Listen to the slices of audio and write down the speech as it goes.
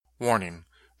Warning: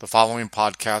 the following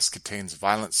podcast contains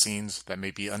violent scenes that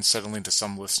may be unsettling to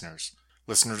some listeners.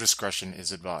 Listener discretion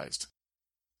is advised.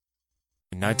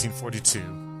 In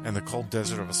 1942, in the cold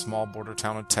desert of a small border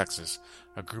town in Texas,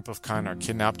 a group of kind are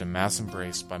kidnapped and mass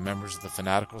embraced by members of the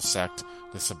fanatical sect,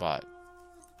 the Sabbat.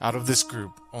 Out of this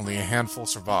group, only a handful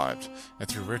survived, and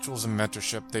through rituals and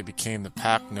mentorship they became the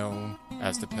pack known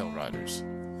as the Pale Riders.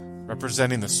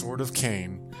 Representing the Sword of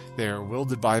Cain, they are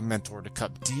wielded by a mentor to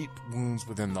cut deep wounds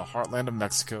within the heartland of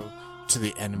Mexico to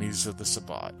the enemies of the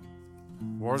Sabbat.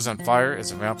 Wars on Fire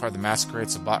is a Vampire the Masquerade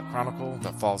Sabbat chronicle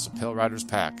that follows the Pale Riders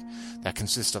pack that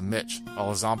consists of Mitch, a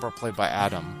Lazambra played by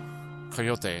Adam,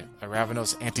 Coyote, a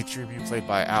Ravenos anti-tribute played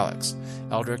by Alex,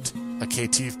 Eldrick, a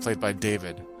Caitiff played by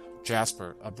David,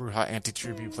 Jasper, a Bruja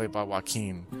anti-tribute played by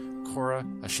Joaquin, Cora,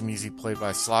 a Shimizi played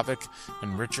by Slavic,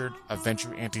 and Richard, a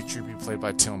Ventrue anti-tribute played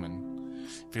by Tillman.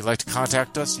 If you'd like to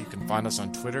contact us, you can find us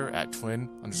on Twitter at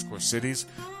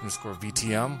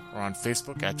twin_cities_VTM or on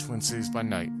Facebook at Twin Cities by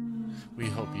Night. We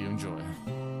hope you enjoy.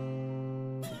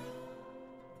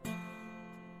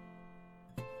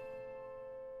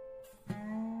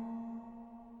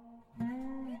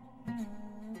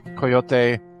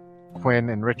 Coyote, Quinn,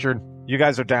 and Richard, you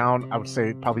guys are down, I would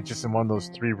say, probably just in one of those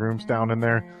 3 rooms down in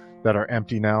there that are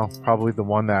empty now. Probably the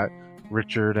one that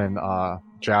Richard and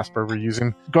Jasper were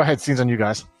using. Go ahead, scenes on you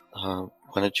guys. Why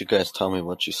don't you guys tell me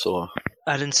what you saw?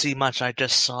 I didn't see much. I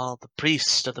just saw the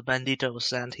priest of the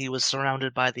Banditos, and he was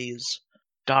surrounded by these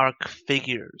dark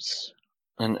figures.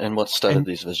 And what started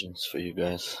these visions for you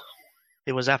guys?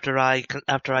 It was after I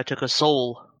took a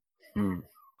soul.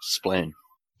 Explain.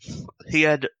 He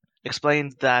had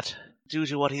explained that due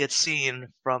to what he had seen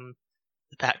from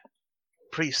that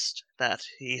priest, that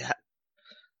he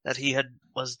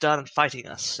was done fighting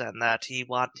us, and that he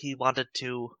wanted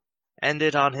to end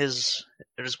it on his.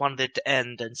 He just wanted it to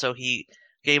end, and so he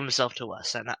gave himself to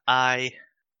us. And I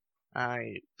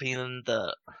being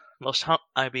the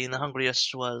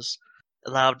hungriest, was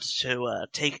allowed to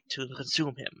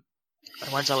consume him.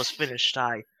 And once I was finished,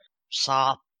 I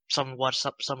saw some of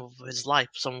his life,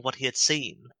 some of what he had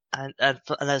seen. And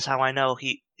that's how I know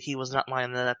he was not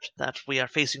lying, that we are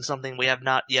facing something we have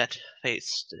not yet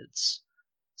faced. It's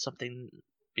something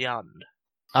beyond.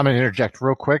 I'm going to interject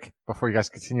real quick before you guys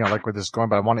continue. I like where this is going,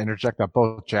 but I want to interject that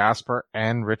both Jasper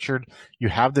and Richard, you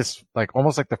have this, like,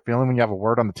 almost like the feeling when you have a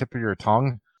word on the tip of your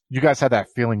tongue. You guys had that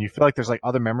feeling. You feel like there's, like,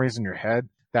 other memories in your head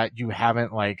that you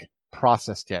haven't, like,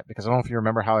 processed yet. Because I don't know if you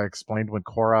remember how I explained when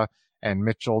Cora and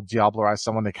Mitchell Diabloized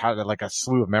someone, they had like a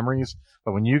slew of memories.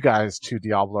 But when you guys two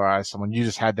Diabloized someone, you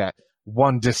just had that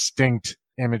one distinct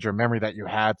image or memory that you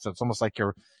had. So it's almost like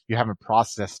you haven't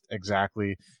processed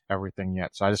exactly everything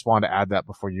yet. So I just wanted to add that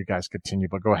before you guys continue.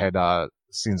 But go ahead,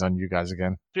 scenes on you guys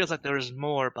again. Feels like there is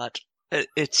more, but I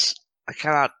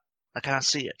cannot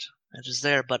see it. It is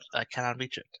there, but I cannot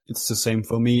reach it. It's the same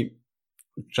for me.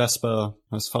 Jasper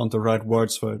has found the right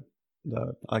words for it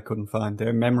that I couldn't find. There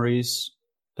are memories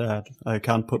that I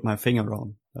can't put my finger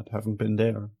on, that haven't been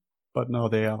there, but now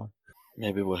they are.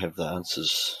 Maybe we'll have the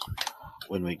answers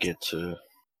when we get to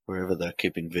wherever they're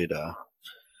keeping Vidar.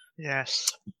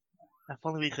 Yes. If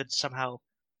only we could somehow,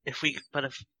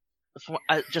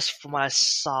 just from what I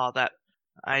saw, that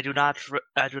I do not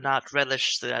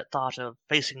relish the thought of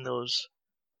facing those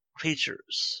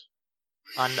creatures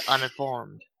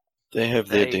uninformed. They have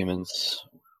their demons.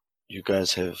 You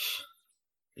guys have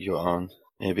your own.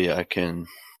 Maybe I can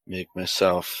make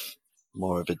myself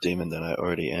more of a demon than I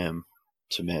already am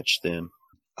to match them.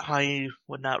 I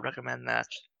would not recommend that.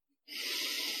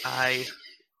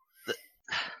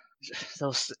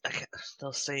 Those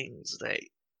things,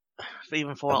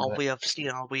 even for all we have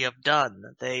seen, all we have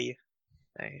done, they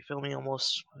fill me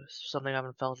almost with something I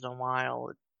haven't felt in a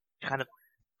while. Kind of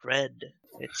dread.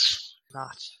 It's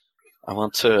not. I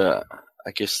want to,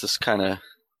 I guess this kind of,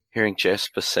 hearing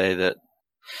Jasper say that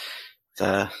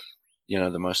the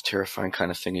most terrifying kind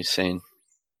of thing he's seen,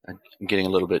 I'm getting a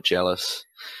little bit jealous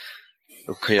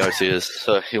of Coyote is.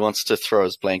 So he wants to throw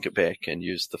his blanket back and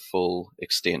use the full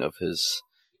extent of his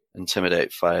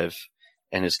Intimidate 5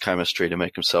 and his chemistry to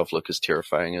make himself look as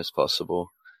terrifying as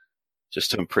possible,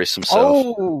 just to impress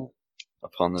himself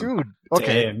upon them. Dude,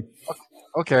 okay. Damn.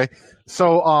 Okay.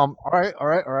 So, all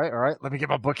right. Let me get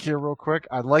my book here real quick.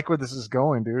 I like where this is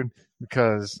going, dude,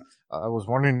 because I was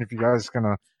wondering if you guys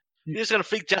You're just gonna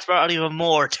freak Jasper out even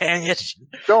more. Dang it!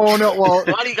 No. Well,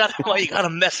 why you gotta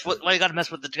mess with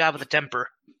the guy with the temper?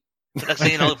 Next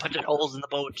thing you know, punching holes in the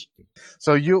boat.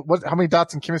 So how many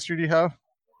dots in chemistry do you have?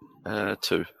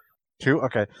 2. 2?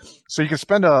 Okay. So you can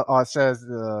spend it says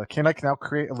Canine can now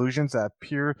create illusions that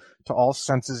appear to all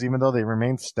senses even though they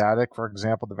remain static. For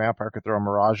example, the vampire could throw a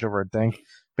mirage over a dank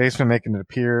basement making it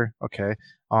appear. Okay.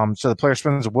 So the player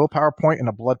spends a willpower point and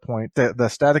a blood point. The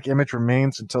static image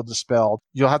remains until dispelled.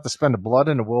 You'll have to spend a blood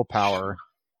and a willpower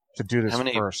to do this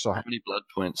first. So how many blood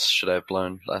points should I have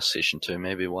blown last session to?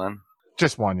 Maybe one?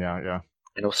 Just one, yeah.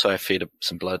 And also I feed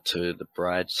some blood to the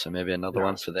bride, so maybe another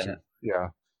one for that. Yeah.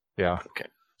 Okay.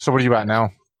 So what are you at now?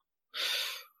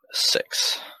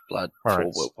 6 blood, All 4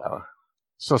 right. willpower.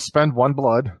 So spend 1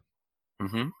 blood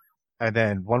Mm-hmm. and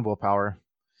then 1 willpower.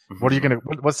 What are you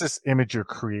what's this image you're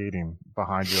creating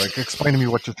behind you? Like, explain to me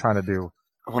what you're trying to do.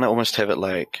 I want to almost have it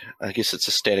like, I guess it's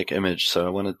a static image, so I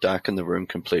want to darken the room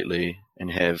completely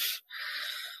and have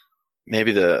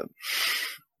maybe the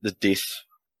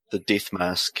death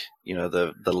mask,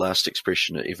 the last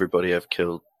expression of everybody I've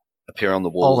killed appear on the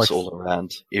walls all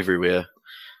around, everywhere,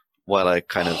 while I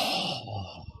kind of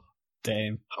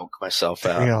Damn. poke myself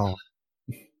out.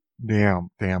 Damn.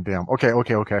 Okay.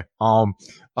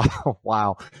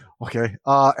 Wow. Okay.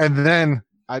 And then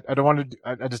I don't want to.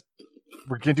 I just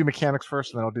we're gonna do mechanics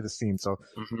first, and then I'll do the scene. So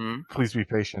please be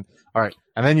patient. All right.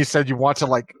 And then you said you want to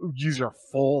like use your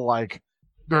full like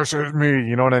this is me.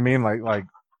 You know what I mean? Like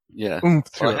yeah. Well,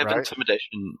 I have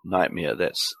intimidation nightmare.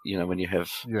 That's when you have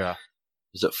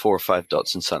Is it 4 or 5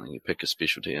 dots in something? You pick a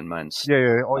specialty, and mine's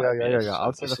yeah. Oh yeah. I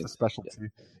would say that's a specialty.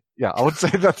 Yeah, I would say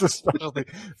that's a specialty.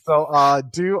 So,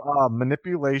 do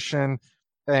manipulation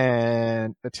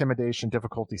and intimidation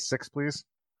difficulty 6, please.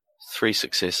 3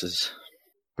 successes.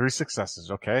 3 successes,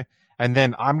 okay. And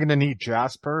then I'm gonna need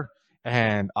Jasper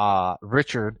and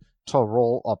Richard to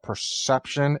roll a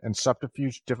perception and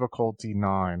subterfuge difficulty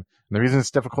 9. And the reason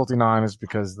it's difficulty 9 is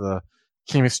because the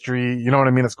chemistry, you know what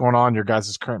I mean, that's going on, your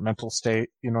guys' current mental state,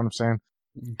 you know what I'm saying?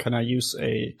 Can I use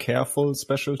a careful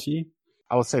specialty?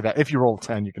 I would say that if you roll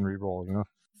 10, you can re-roll,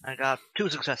 I got 2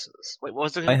 successes. Wait, what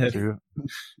was the? I have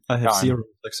 0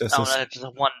 successes. Oh, that's just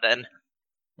a 1 then.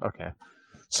 Okay.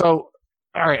 So,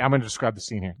 all right, I'm going to describe the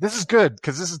scene here. This is good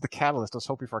because this is the catalyst. I was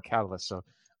hoping for a catalyst. So,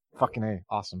 fucking A,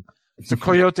 awesome. So,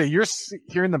 Coyote, you're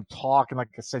hearing them talk, and like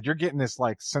I said, you're getting this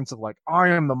like sense of like I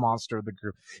am the monster of the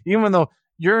group, even though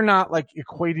you're not like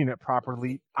equating it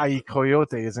properly, i.e.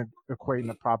 Coyote isn't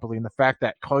equating it properly. And the fact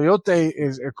that Coyote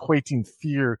is equating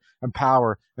fear and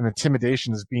power and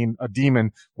intimidation as being a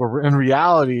demon, where in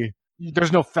reality,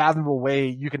 there's no fathomable way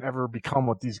you can ever become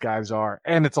what these guys are.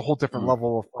 And it's a whole different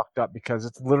level of fucked up because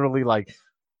it's literally like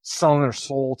selling their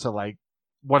soul to like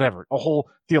whatever, a whole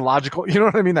theological, you know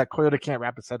what I mean? That Coyote can't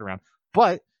wrap his head around.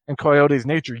 But in Coyote's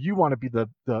nature, you want to be the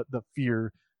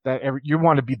fear you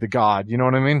want to be the god. You know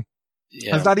what I mean?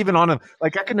 Yeah. It's not even on him.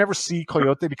 Like, I could never see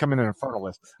Coyote becoming an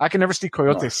infernalist. I can never see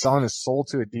Coyote selling his soul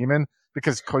to a demon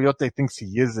because Coyote thinks he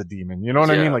is a demon. You know what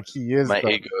I mean? Like, he is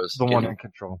the one in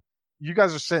control. You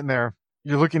guys are sitting there.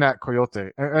 You're looking at Coyote.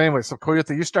 Anyway, so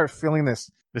Coyote, you start feeling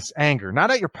this anger. Not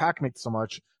at your packmate so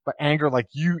much, but anger like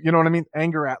you know what I mean?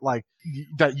 Anger at like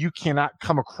that you cannot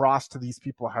come across to these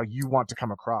people how you want to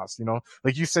come across,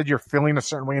 Like you said, you're feeling a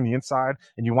certain way on the inside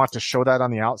and you want to show that on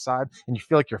the outside, and you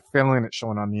feel like you're feeling it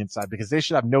showing on the inside because they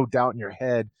should have no doubt in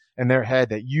their head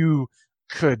that you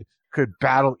could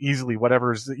battle easily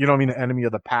whatever's, the enemy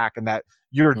of the pack, and that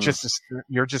you're just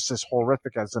as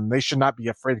horrific as them. They should not be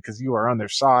afraid because you are on their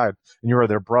side and you are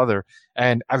their brother.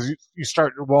 And as you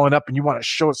start rolling up and you want to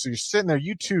show it, so you're sitting there,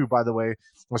 you too, by the way,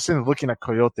 we're sitting there looking at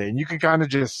Coyote, and you can kind of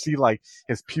just see like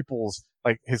his pupils,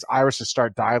 like his irises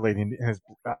start dilating and his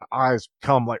eyes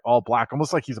become like all black,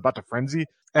 almost like he's about to frenzy.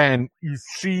 And you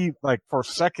see like for a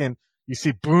second, you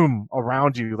see boom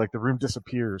around you, like the room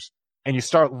disappears, and you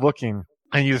start looking.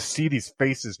 And you see these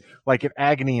faces like in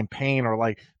agony and pain, or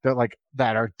like they're like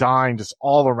that are dying just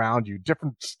all around you,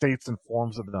 different states and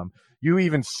forms of them. You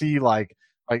even see like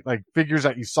figures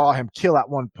that you saw him kill at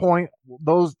one point,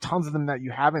 those tons of them that you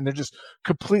haven't, they're just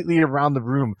completely around the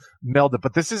room melded.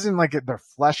 But this isn't like their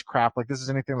flesh crap. Like this is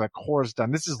anything like Korra's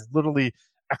done. This is literally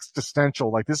existential.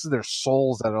 Like this is their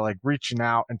souls that are like reaching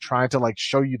out and trying to like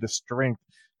show you the strength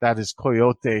that is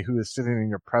Coyote, who is sitting in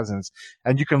your presence.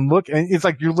 And you can look, and it's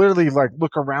like you literally like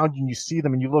look around you and you see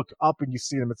them, and you look up and you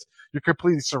see them. You're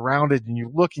completely surrounded, and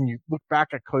you look back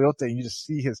at Coyote and you just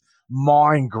see his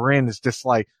mawing grin is just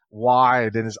like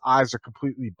wide, and his eyes are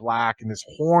completely black, and his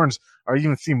horns are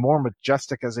even seem more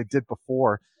majestic as they did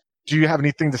before. Do you have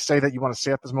anything to say that you want to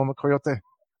say at this moment, Coyote?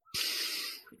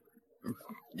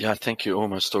 Yeah, I think you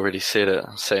almost already said it.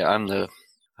 Say I'm the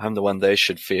one they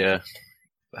should fear.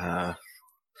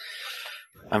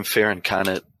 I'm fear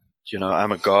incarnate.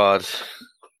 I'm a god.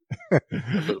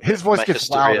 His voice gets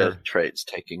louder. Traits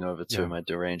taking over to my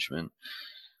derangement.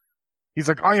 He's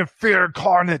like, I am fear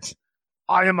incarnate.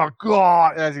 I am a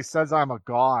god. As he says, I'm a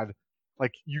god.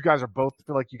 Like, you guys are both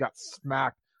feel like you got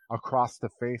smacked across the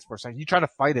face for a second. You try to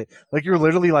fight it. Like you're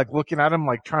literally like looking at him,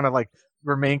 like trying to like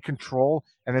remain control.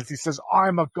 And as he says,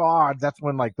 I'm a god, that's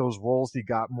when like those rolls he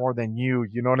got more than you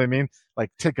know what I mean? Like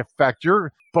take effect.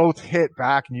 You're both hit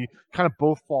back and you kind of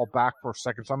both fall back for a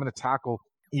second. So I'm going to tackle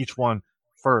each one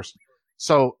first.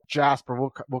 So Jasper,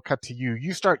 we'll cut to you.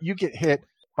 You get hit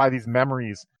by these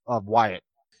memories of Wyatt.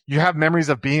 You have memories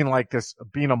of being like this,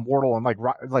 being immortal and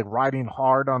like riding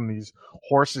hard on these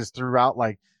horses throughout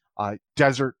like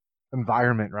desert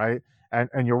environment, right?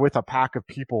 And you're with a pack of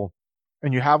people,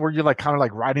 and you have where you're like kind of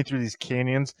like riding through these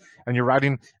canyons, and you're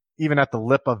riding even at the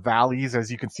lip of valleys,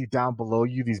 as you can see down below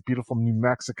you, these beautiful New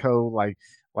Mexico like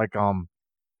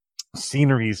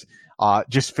sceneries,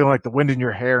 just feeling like the wind in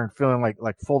your hair and feeling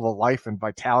like full of life and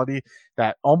vitality,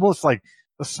 that almost like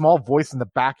the small voice in the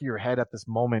back of your head at this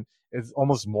moment is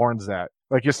almost mourns that.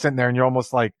 Like you're sitting there and you're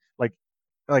almost like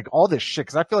all this shit.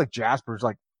 Cause I feel like Jasper's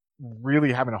like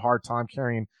really having a hard time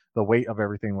carrying the weight of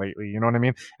everything lately. You know what I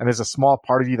mean? And there's a small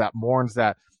part of you that mourns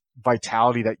that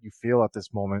vitality that you feel at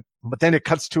this moment. But then it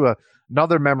cuts to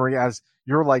another memory as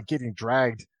you're like getting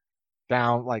dragged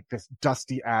down like this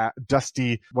dusty,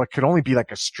 what could only be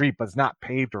like a street, but it's not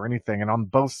paved or anything. And on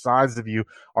both sides of you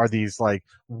are these like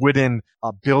wooden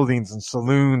buildings and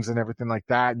saloons and everything like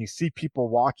that. And you see people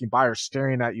walking by or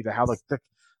staring at you that have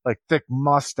like thick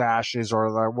mustaches,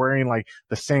 or they're wearing like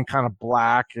the same kind of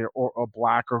black or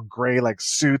black or gray like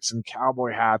suits and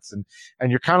cowboy hats,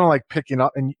 and you're kind of like picking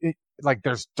up, and like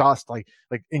there's dust like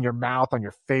in your mouth, on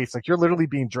your face, like you're literally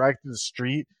being dragged through the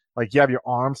street. Like you have your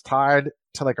arms tied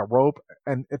to like a rope,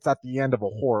 and it's at the end of a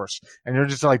horse, and you're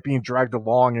just like being dragged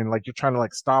along, and like you're trying to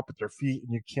like stop with your feet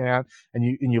and you can't, and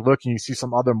you look and you see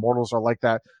some other mortals are like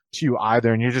that to you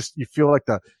either, and you feel like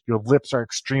your lips are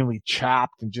extremely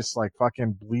chapped and just like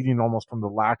fucking bleeding almost from the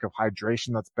lack of hydration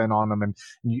that's been on them,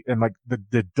 and like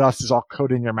the dust is all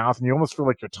coated in your mouth, and you almost feel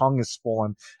like your tongue is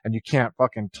swollen and you can't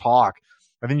fucking talk.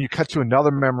 And then you cut to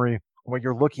another memory where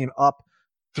you're looking up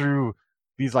through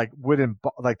these like wooden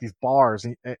like these bars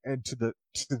and to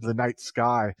the night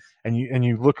sky, and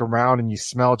you look around and you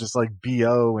smell just like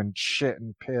BO and shit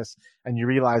and piss, and you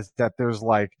realize that there's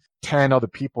like 10 other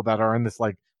people that are in this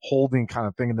like holding kind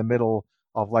of thing in the middle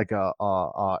of like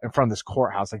in front of this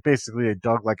courthouse. Like basically they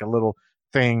dug like a little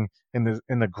thing in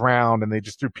the ground, and they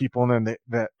just threw people in there, and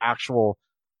the actual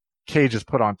cage is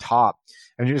put on top,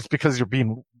 and it's because you're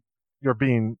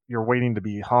waiting to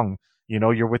be hung. You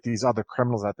know, you're with these other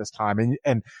criminals at this time,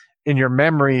 and in your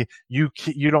memory, you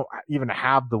don't even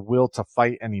have the will to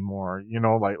fight anymore. You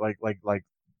know, like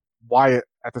Wyatt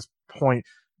at this point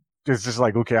is just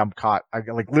like, okay, I'm caught. I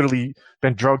like literally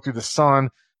been drugged through the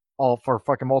sun all for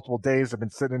fucking multiple days. I've been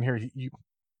sitting here.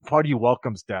 Part of you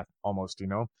welcomes death almost, you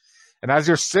know. And as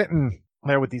you're sitting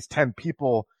there with these 10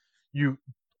 people, you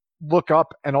look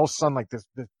up, and all of a sudden, like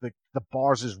the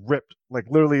bars is ripped, like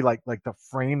literally like the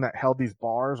frame that held these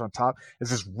bars on top is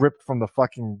just ripped from the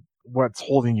fucking what's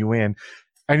holding you in,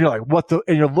 and you're like, what the?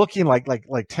 And you're looking like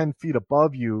 10 feet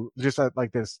above you, just at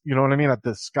like this, you know what I mean, at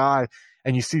the sky,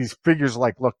 and you see these figures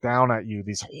like look down at you,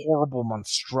 these horrible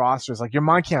monstrosities. Like your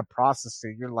mind can't process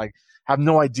it. You're like have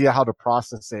no idea how to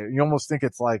process it. You almost think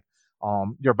it's like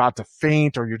you're about to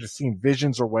faint, or you're just seeing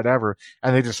visions or whatever,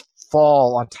 and they just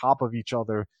fall on top of each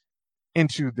other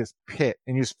into this pit,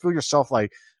 and you just feel yourself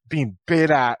like being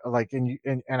bit at, like,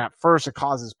 and at first it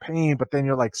causes pain, but then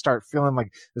you're like start feeling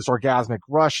like this orgasmic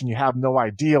rush, and you have no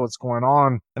idea what's going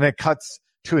on. And it cuts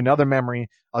to another memory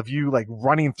of you like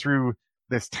running through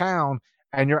this town,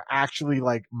 and you're actually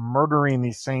like murdering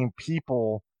these same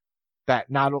people that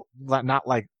not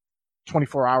like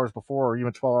 24 hours before or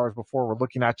even 12 hours before were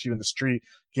looking at you in the street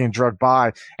getting drugged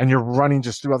by, and you're running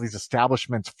just through all these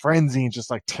establishments, frenziing, just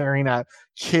like tearing at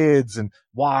kids and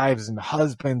wives and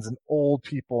husbands and old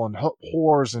people and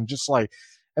whores, and just like,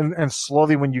 and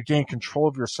slowly when you gain control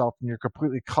of yourself and you're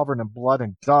completely covered in blood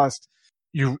and dust,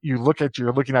 you're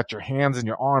looking at your hands and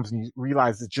your arms, and you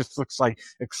realize it just looks like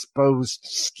exposed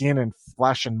skin and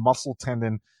flesh and muscle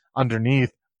tendon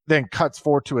underneath. Then cuts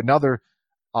forward to another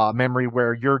memory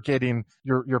where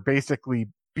you're basically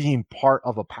being part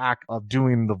of a pack of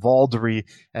doing the Valkyrie,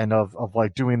 and of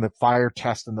like doing the fire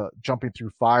test and the jumping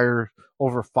through fire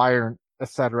over fire, et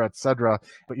cetera,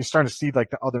 but you're starting to see like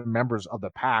the other members of the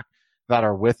pack that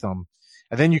are with them.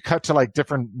 And then you cut to like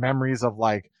different memories of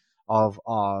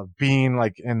being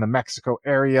like in the Mexico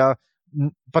area,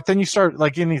 but then you start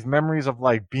like in these memories of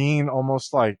like being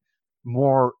almost like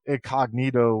more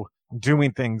incognito,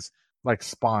 doing things like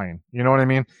spine, you know what I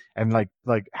mean? And like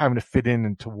having to fit in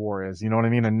into Juarez, you know what I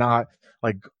mean? And not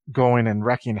like going and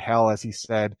wrecking hell, as he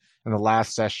said in the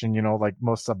last session, you know, like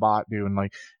most Sabat do, and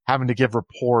like having to give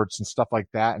reports and stuff like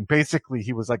that. And basically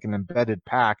he was like an embedded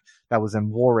pack that was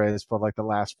in Juarez for like the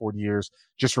last 40 years,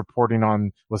 just reporting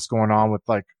on what's going on with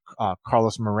like,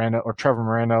 Carlos Moreno or Trevor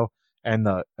Moreno and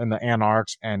the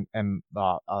Anarchs and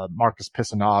Marcus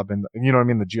Pisanob and, you know what I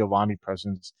mean? The Giovanni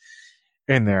presence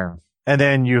in there. And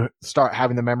then you start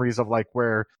having the memories of like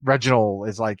where Reginald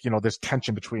is like, you know, there's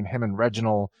tension between him and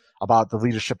Reginald about the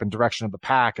leadership and direction of the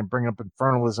pack and bringing up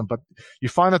infernalism. But you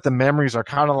find that the memories are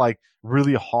kind of like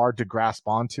really hard to grasp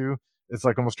onto. It's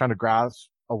like almost trying to grasp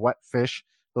a wet fish,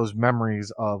 those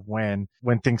memories of when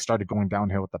things started going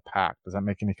downhill with the pack. Does that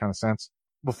make any kind of sense?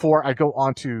 Before I go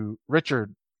on to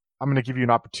Richard, I'm going to give you an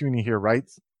opportunity here, right?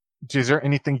 Is there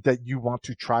anything that you want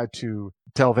to try to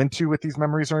delve into with these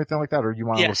memories or anything like that, or you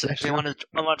want to? Yes, actually, I want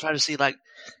to try to see, like,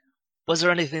 was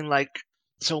there anything like,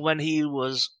 so when he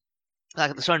was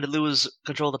like starting to lose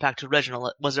control of the pack to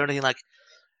Reginald, was there anything like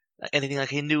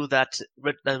he knew that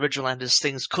Reginald and his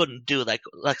things couldn't do, like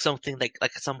something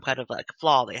like some kind of like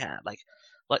flaw they had, like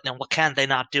what can they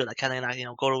not do? Like, can they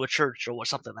not go to a church or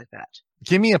something like that?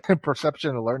 Give me a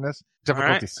perception alertness,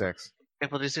 difficulty 6.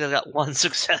 Difficulty 6. I got 1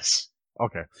 success.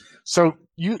 Okay. So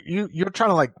you're trying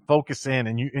to like focus in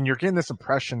and you're getting this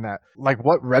impression that like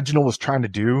what Reginald was trying to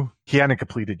do, he hadn't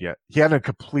completed yet. He hadn't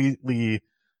completely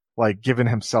like given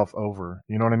himself over.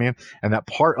 You know what I mean? And that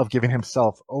part of giving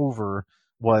himself over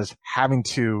was having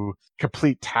to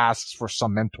complete tasks for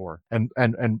some mentor.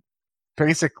 And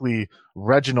basically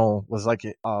Reginald was like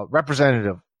a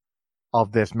representative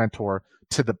of this mentor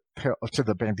to the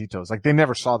Banditos. Like they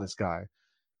never saw this guy.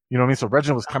 You know what I mean? So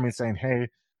Reginald was coming saying, hey,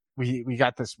 we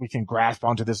got this, we can grasp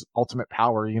onto this ultimate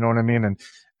power, you know what I mean?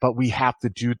 But we have to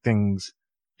do things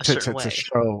to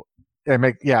show and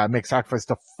make sacrifice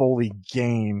to fully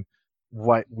gain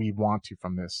what we want to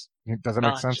from this. Does that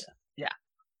make sense? Yeah.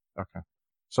 Okay.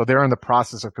 So they're in the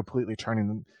process of completely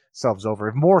turning themselves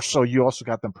over. More so, you also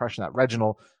got the impression that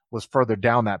Reginald was further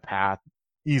down that path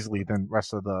easily than the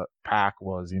rest of the pack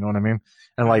was, you know what I mean?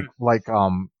 And like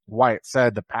Wyatt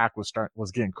said, the pack was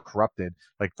getting corrupted,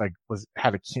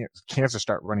 had a cancer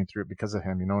start running through it because of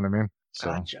him, you know what I mean? So,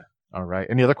 gotcha. All right.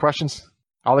 Any other questions?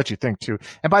 I'll let you think too.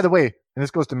 And by the way, and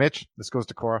this goes to Mitch, this goes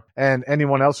to Cora, and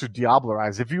anyone else who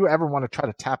Diablo-ized, if you ever want to try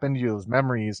to tap into those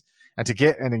memories and to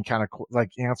get any kind of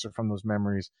like answer from those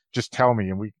memories, just tell me,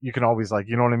 and you can always like,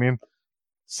 you know what I mean?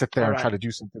 Sit there and try to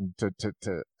do something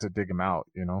to dig them out,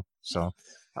 you know? So. All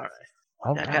right.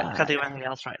 I can't do anything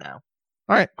else right now.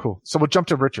 All right, cool. So we'll jump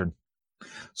to Richard.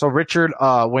 So Richard,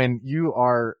 when you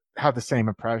have the same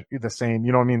impression, you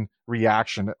know what I mean,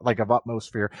 reaction, like of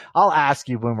utmost fear. I'll ask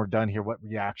you when we're done here what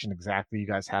reaction exactly you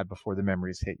guys had before the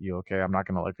memories hit you. Okay, I'm not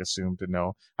gonna like assume to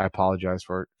know. I apologize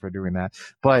for doing that.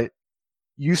 But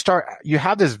you start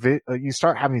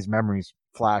having these memories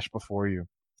flash before you,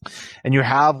 and you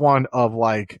have one of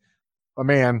like a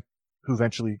man who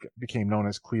eventually became known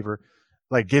as Cleaver,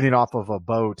 like getting off of a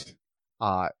boat.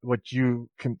 What you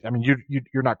can, I mean,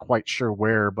 you're not quite sure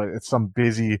where, but it's some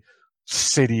busy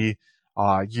city.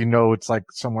 It's like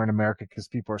somewhere in America because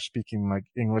people are speaking like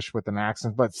English with an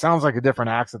accent, but it sounds like a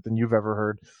different accent than you've ever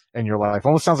heard in your life.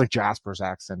 Almost sounds like Jasper's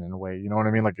accent in a way. You know what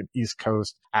I mean? Like an East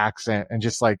Coast accent, and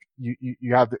just like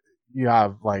you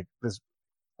have like this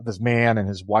man and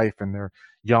his wife and their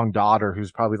young daughter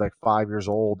who's probably like 5 years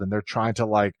old, and they're trying to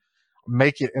like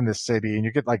make it in the city, and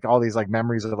you get like all these like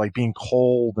memories of like being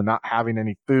cold and not having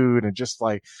any food, and just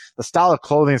like the style of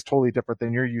clothing is totally different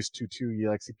than you're used to too. You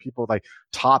like see people with like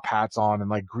top hats on and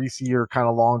like greasier kind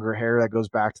of longer hair that goes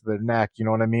back to their neck, you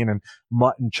know what I mean, and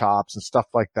mutton chops and stuff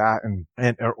like that, and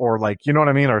or like, you know what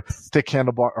I mean, or thick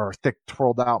handlebar or thick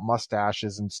twirled out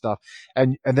mustaches and stuff,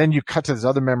 and then you cut to this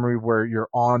other memory where you're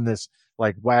on this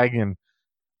like wagon,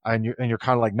 and you're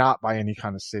kind of like not by any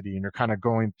kind of city, and you're kind of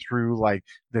going through like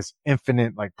this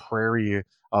infinite like prairie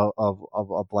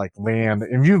of like land,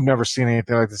 and you've never seen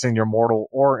anything like this in your mortal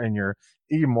or in your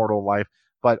immortal life.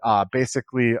 But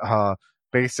basically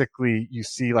you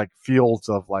see like fields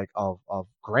of like of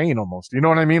grain almost, you know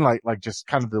what I mean, like just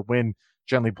kind of the wind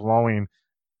gently blowing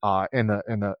in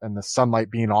the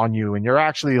sunlight being on you, and you're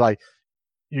actually like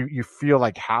you feel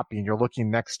like happy, and you're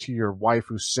looking next to your wife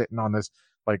who's sitting on this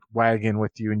like wagon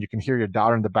with you, and you can hear your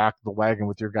daughter in the back of the wagon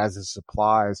with your guys'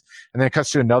 supplies. And then it cuts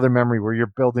to another memory where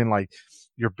you're building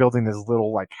this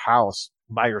little like house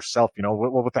by yourself, you know,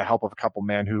 with the help of a couple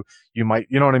men who you might,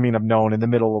 you know what I mean, have known, in the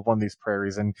middle of one of these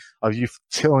prairies, and of you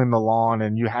tilling the lawn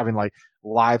and you having like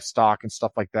livestock and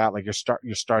stuff like that. Like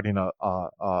you're starting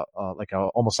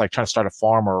almost like trying to start a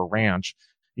farm or a ranch,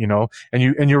 you know, and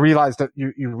you realize that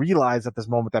you realize at this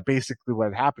moment that basically what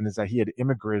had happened is that he had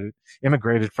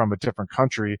immigrated from a different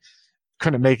country,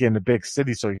 couldn't make it in a big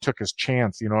city, so he took his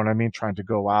chance, you know what I mean, trying to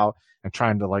go out and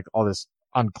trying to like all this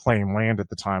unclaimed land at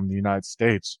the time in the United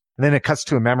States. And then it cuts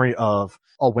to a memory of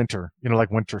winter, you know, like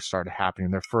winter started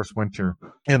happening, their first winter,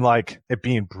 and like it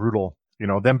being brutal, you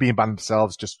know, them being by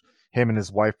themselves, just him and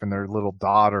his wife and their little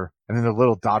daughter, and then the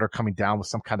little daughter coming down with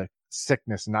some kind of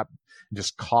sickness and not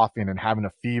just coughing and having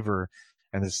a fever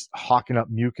and this hawking up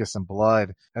mucus and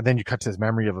blood. And then you cut to his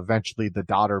memory of eventually the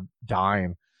daughter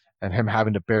dying and him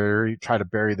having to try to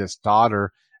bury this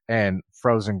daughter and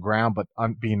frozen ground, but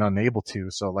being unable to.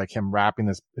 So like him wrapping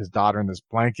his daughter in this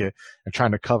blanket and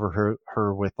trying to cover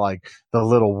her with like the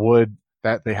little wood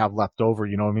that they have left over,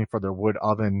 you know what I mean, for their wood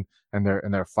oven and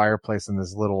their fireplace in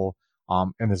this little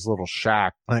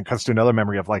shack. And it comes to another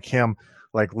memory of like him,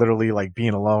 like literally like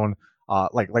being alone,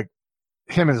 like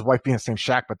him and his wife being in the same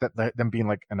shack, but them being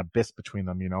like an abyss between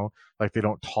them, you know, like they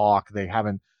don't talk, they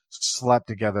haven't slept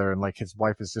together, and like his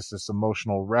wife is just this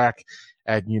emotional wreck,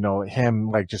 and you know him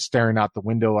like just staring out the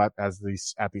window at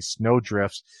these snow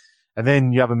drifts. And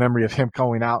then you have a memory of him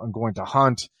going out and going to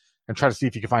hunt and try to see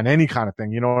if he can find any kind of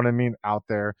thing, you know what I mean, out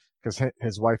there, because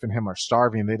his wife and him are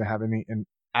starving, they didn't have any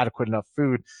adequate enough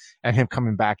food, and him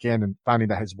coming back in and finding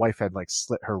that his wife had like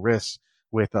slit her wrists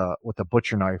with a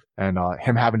butcher knife, and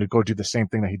him having to go do the same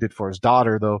thing that he did for his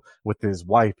daughter though with his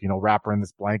wife, you know, wrap her in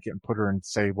this blanket and put her and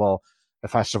say, well,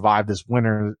 if I survive this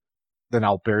winter, then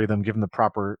I'll bury them, give them the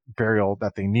proper burial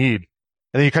that they need.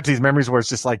 And then you cut to these memories where it's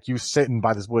just like you sitting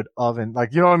by this wood oven,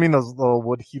 like, you know what I mean? Those little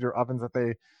wood heater ovens that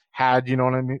they had, you know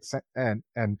what I mean?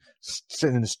 And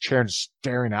sitting in this chair and just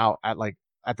staring out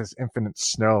at this infinite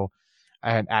snow.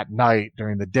 And at night,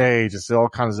 during the day, just all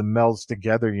kinds of melds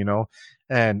together, you know.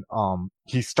 And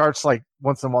he starts like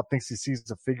once in a while thinks he sees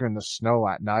a figure in the snow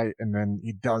at night, and then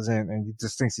he doesn't, and he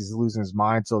just thinks he's losing his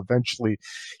mind. So eventually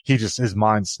his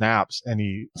mind snaps and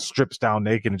he strips down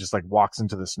naked and just like walks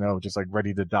into the snow, just like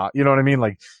ready to die. You know what I mean?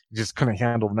 Like he just couldn't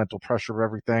handle the mental pressure of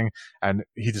everything, and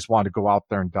he just wanted to go out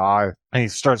there and die. And he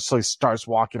starts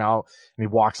walking out, and he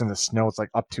walks in the snow. It's like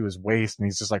up to his waist, and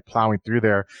he's just like plowing through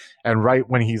there. And right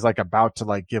when he's like about to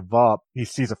like give up, he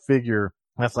sees a figure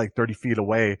that's like 30 feet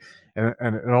away. And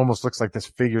it almost looks like this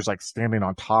figure's like standing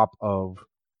on top of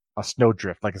a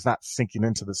snowdrift. Like it's not sinking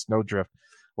into the snowdrift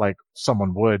like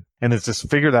someone would. And it's this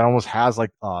figure that almost has like,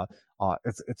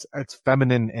 it's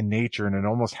feminine in nature, and it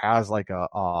almost has like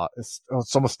it's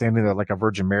almost standing there like a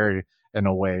Virgin Mary in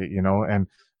a way, you know. And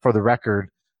for the record,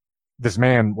 this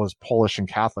man was Polish and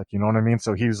Catholic, you know what I mean?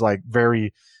 So he was like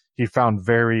he found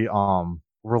very,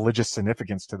 religious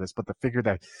significance to this, but the figure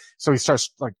so he starts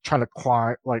like trying to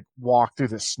climb, like walk through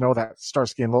the snow that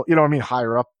starts getting low, you know what I mean,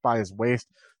 higher up by his waist,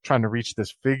 trying to reach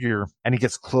this figure. And he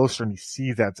gets closer and he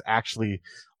sees that it's actually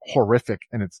horrific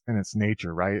in its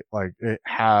nature, right? Like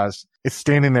it's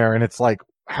standing there and it's like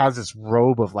has this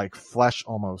robe of like flesh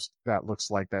almost that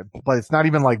looks like that, but it's not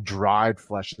even like dried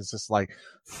flesh. It's just like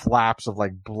flaps of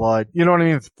like blood, you know what I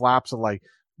mean? It's flaps of like,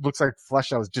 looks like flesh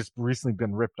that was just recently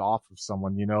been ripped off of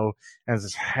someone, you know, and it's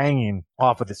just hanging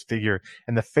off of this figure.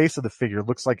 And the face of the figure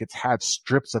looks like it's had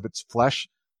strips of its flesh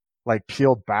like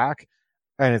peeled back,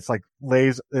 and it's like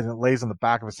lays on the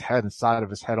back of his head and side of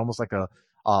his head, almost like a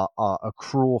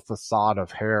cruel facade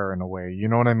of hair in a way, you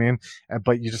know what I mean?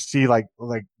 But you just see like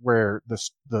where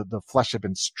the flesh had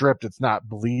been stripped, it's not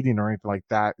bleeding or anything like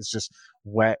that. It's just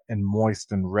wet and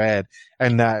moist and red.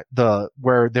 And that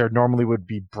where there normally would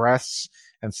be breasts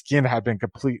and skin had been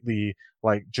completely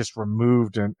like just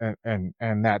removed, and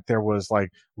that there was like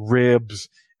ribs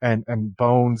and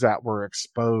bones that were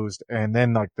exposed. And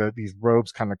then like these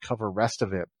robes kind of cover rest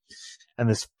of it. And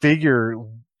this figure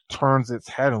turns its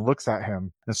head and looks at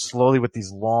him, and slowly with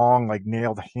these long like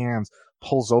nailed hands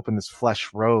pulls open this flesh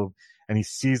robe, and he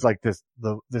sees like this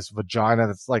vagina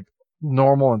that's like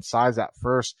normal in size at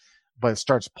first, but it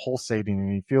starts pulsating,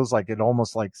 and he feels like it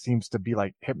almost like seems to be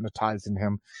like hypnotizing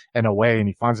him in a way, and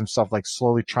he finds himself like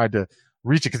slowly trying to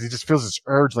reach it because he just feels this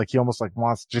urge, like he almost like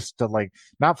wants just to like,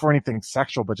 not for anything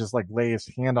sexual, but just like lay his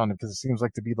hand on it because it seems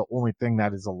like to be the only thing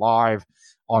that is alive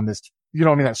on this, you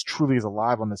know what I mean, that's truly is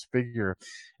alive on this figure.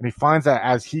 And he finds that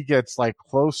as he gets like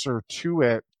closer to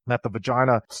it, that the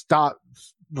vagina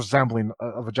stops resembling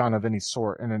a vagina of any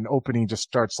sort, and an opening just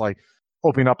starts like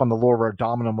opening up on the lower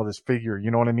abdomen of this figure, you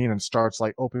know what I mean, and starts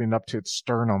like opening up to its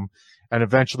sternum. And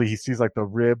eventually he sees like the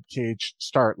rib cage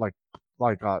start like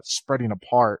spreading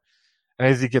apart. And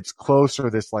as he gets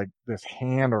closer, this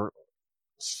hand or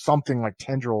something like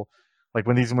tendril, like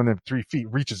when they're 3 feet,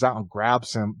 reaches out and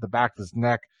grabs him the back of his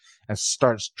neck and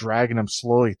starts dragging him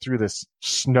slowly through this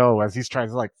snow as he's trying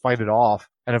to like fight it off.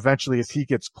 And eventually, as he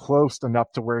gets close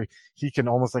enough to where he can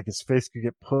almost like his face could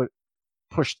get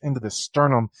pushed into the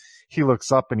sternum, he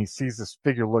looks up and he sees this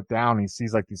figure look down. And he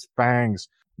sees like these fangs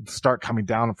start coming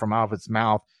down from out of its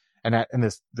mouth, and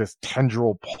this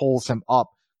tendril pulls him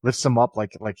up, lifts him up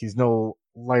like he's no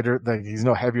lighter, like he's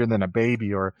no heavier than a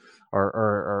baby or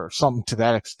something to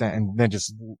that extent, and then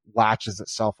just latches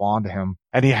itself onto him.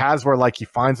 And he has where like he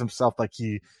finds himself like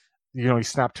he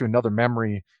snapped to another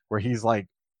memory where he's like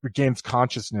regains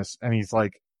consciousness, and he's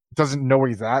like doesn't know where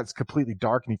he's at. It's completely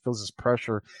dark, and he feels this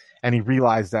pressure, and he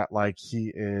realized that like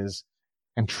he is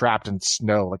entrapped in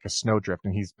snow, like a snowdrift,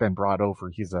 and he's been brought over.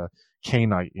 He's a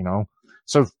Cainite,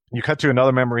 So you cut to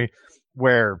another memory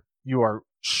where you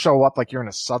show up like you're in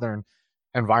a southern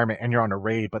environment and you're on a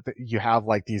raid, but you have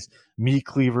like these meat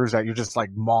cleavers that you're just like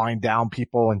mowing down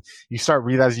people, and you start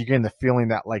realizing, you're getting the feeling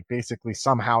that like basically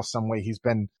somehow, some way he's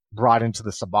been brought into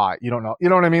the Sabbat. You don't know, you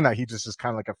know what I mean? That he just is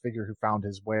kind of like a figure who found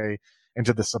his way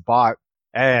into the Sabbat.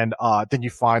 And then you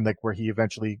find like where he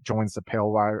eventually joins the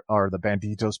Pale Rider or the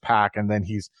Banditos pack, and then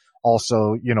he's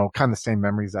also, kind of the same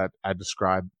memories that I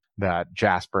described that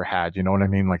Jasper had, you know what I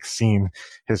mean? Like seeing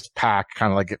his pack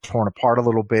kind of like get torn apart a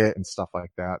little bit and stuff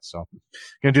like that. So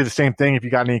gonna do the same thing if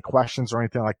you got any questions or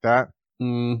anything like that.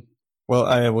 Well,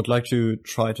 I would like to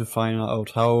try to find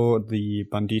out how the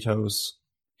Banditos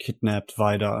kidnapped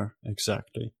Vidar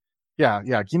exactly. Yeah.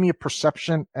 Give me a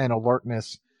perception and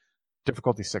alertness,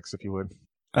 difficulty 6, if you would.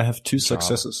 I have 2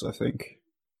 successes, I think.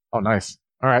 Oh, nice.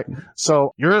 All right.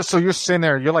 So you're sitting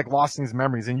there, you're like lost in these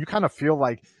memories, and you kind of feel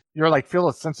like feel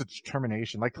a sense of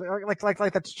determination, like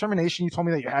that determination you told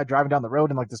me that you had driving down the road,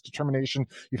 and like this determination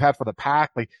you've had for the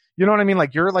pack, like, you know what I mean?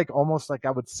 Like you're like almost like,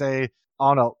 I would say,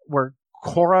 where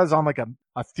Korra is on like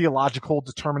a theological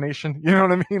determination, you know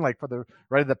what I mean? Like for the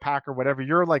right of the pack or whatever,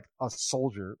 you're like a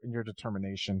soldier in your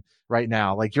determination right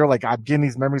now. Like you're like, I'm getting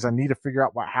these memories, I need to figure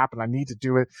out what happened, I need to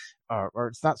do it, or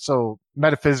it's not so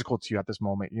metaphysical to you at this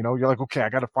moment. You're like, okay, I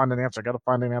got to find an answer, I got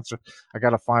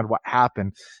to find what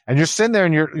happened. And you're sitting there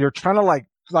and you're trying to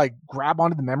like grab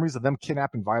onto the memories of them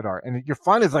kidnapping Vidar, and you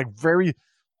find it's like very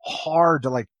hard to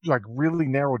like really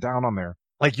narrow down on there.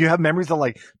 Like you have memories of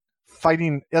like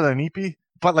fighting Ilanipi,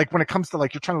 but like when it comes to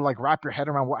like, you're trying to like wrap your head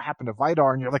around what happened to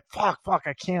Vidar, and you're like, fuck,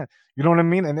 I can't, you know what I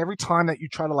mean? And every time that you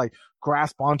try to like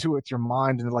grasp onto it with your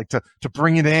mind and like to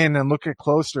bring it in and look at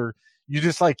closer, you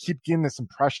just like keep getting this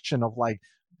impression of like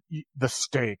the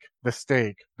steak.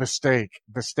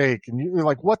 And you're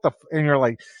like, what the, and you're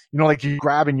like, like you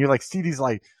grab and you like see these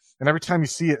like, and every time you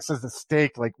see it, it says the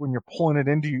steak, like when you're pulling it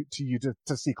into you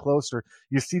to see closer,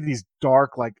 you see these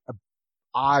dark, like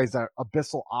eyes, that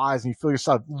abyssal eyes, and you feel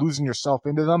yourself losing yourself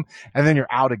into them, and then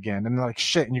you're out again, and like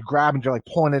shit, and you grab and you're like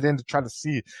pulling it in to try to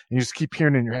see, and you just keep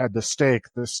hearing in your head the steak,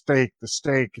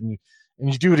 and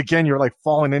you do it again, you're like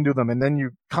falling into them, and then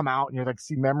you come out and you're like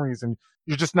see memories, and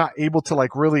you're just not able to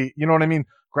like really, you know what I mean,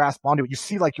 grasp onto it. You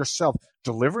see like yourself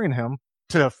delivering him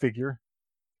to a figure,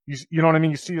 you know what I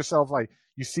mean, you see yourself like,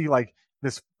 you see like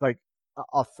this like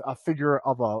a figure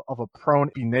of a prone,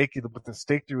 be naked with the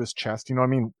stake through his chest, you know what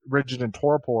I mean, rigid and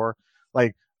torpor,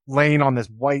 like laying on this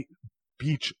white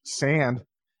beach sand,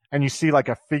 and you see like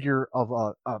a figure of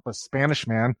a Spanish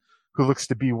man who looks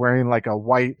to be wearing like a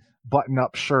white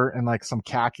button-up shirt and like some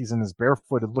khakis, and is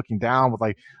barefooted, looking down with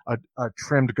like a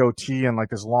trimmed goatee and like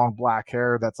this long black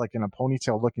hair that's like in a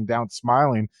ponytail, looking down,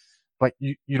 smiling, but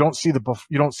you don't see the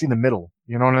middle,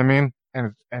 you know what I mean?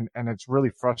 And it's really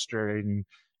frustrating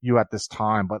you at this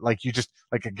time, but like you just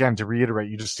like, again, to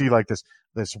reiterate, you just see like this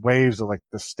waves of like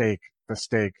the steak.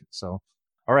 So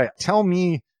all right, tell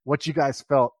me what you guys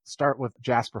felt. Start with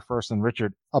Jasper first and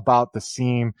Richard, about the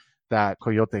scene that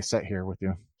Coyote set here with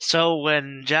you. So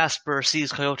when Jasper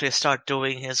sees Coyote start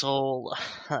doing his whole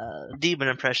demon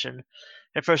impression,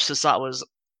 at first his thought was,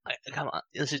 come on,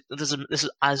 this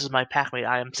is my packmate.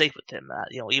 I am safe with him.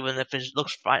 Even if it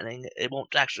looks frightening, it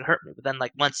won't actually hurt me. But then,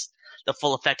 like, once the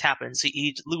full effect happens,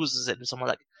 he loses it, and someone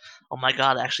like, oh my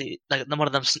god, actually, like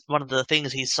one of the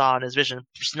things he saw in his vision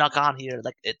snuck on here.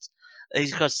 Like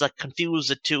he's just like confused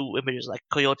the two images, like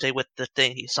Coyote with the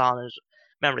thing he saw in his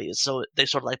memories. So they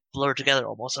sort of like blur together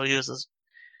almost. So he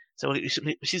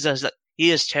says that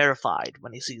he is terrified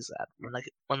when he sees that.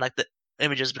 When the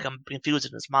images become confused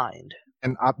in his mind.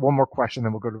 And one more question,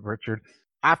 then we'll go to Richard.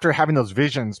 After having those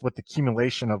visions with the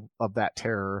accumulation of that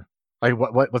terror, like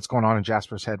what's going on in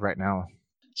Jasper's head right now?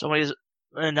 So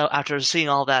when after seeing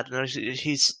all that,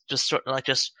 he's just sort of like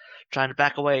just trying to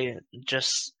back away, and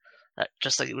just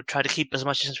like he would try to keep as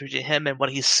much distance between him and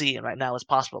what he's seeing right now as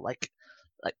possible. Like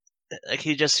like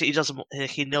he doesn't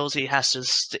he knows he has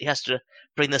to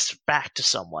bring this back to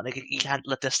someone. Like, he can't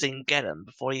let this thing get him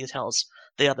before he tells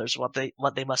the others what they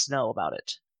must know about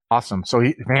it. Awesome. So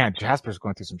man, Jasper's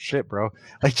going through some shit, bro.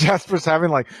 Like Jasper's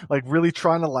having like really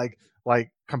trying to like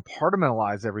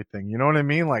compartmentalize everything. You know what I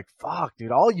mean? Like, fuck,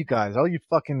 dude, all you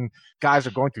fucking guys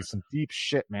are going through some deep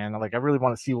shit, man. Like, I really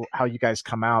want to see how you guys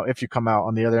come out, if you come out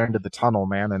on the other end of the tunnel,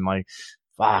 man. And like,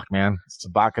 fuck, man,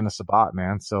 Sabak and the Sabat,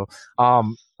 man. So,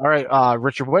 all right,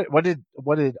 Richard, what did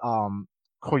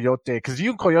Coyote? Because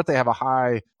you and Coyote have a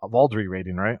high Valdery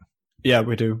rating, right? Yeah,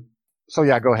 we do. So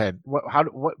yeah, go ahead.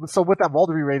 So with that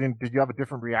Valdery rating, did you have a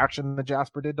different reaction than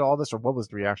Jasper did to all this, or what was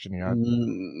the reaction you had?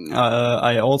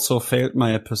 I also failed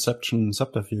my perception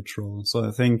subterfuge roll, so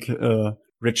I think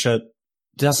Richard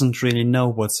doesn't really know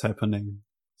what's happening.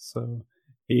 So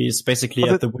he's basically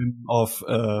at the whim of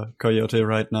Coyote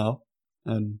right now,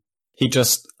 and he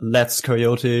just lets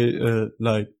Coyote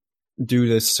like do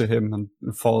this to him and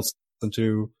falls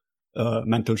into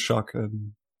mental shock,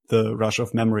 and the rush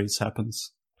of memories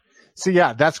happens. See,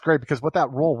 yeah, that's great, because what that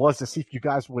roll was to see if you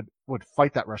guys would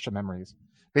fight that rush of memories.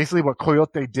 Basically, what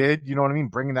Coyote did, you know what I mean,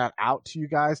 bringing that out to you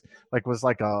guys, like was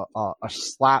like a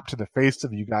slap to the face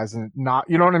of you guys, and not,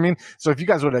 you know what I mean. So if you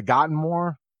guys would have gotten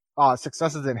more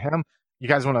successes than him, you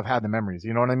guys wouldn't have had the memories.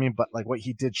 You know what I mean? But like what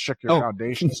he did shook your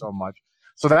foundation so much.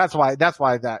 So that's why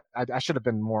that I should have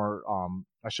been more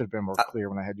clear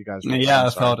when I had you guys. Yeah, I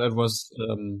thought it was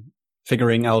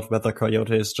figuring out whether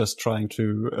Coyote is just trying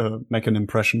to make an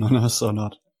impression on us or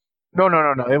not. No.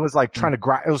 It was like trying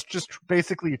to it was just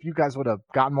basically, if you guys would have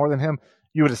gotten more than him,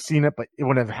 you would have seen it, but it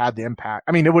wouldn't have had the impact.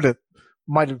 I mean, it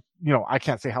might have, I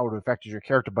can't say how it would have affected your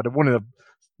character, but it wouldn't have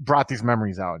brought these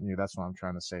memories out in you. That's what I'm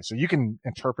trying to say. So you can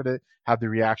interpret it, have the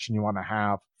reaction you want to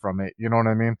have from it. You know what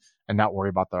I mean? And not worry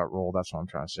about that roll. That's what I'm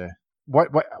trying to say.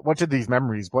 What did these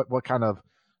memories, what kind of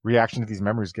reaction did these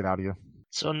memories get out of you?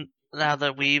 So now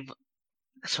that we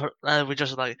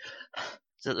just like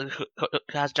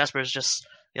Jasper is just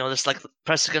just like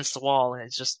pressed against the wall, and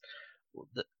it's just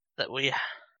that we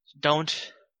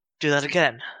don't do that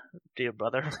again, dear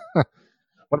brother.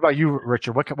 What about you,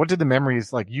 Richard? What did the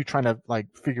memories, like you trying to like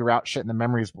figure out shit in the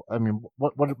memories? I mean,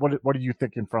 what are you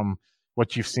thinking from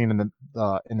what you've seen in the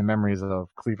memories of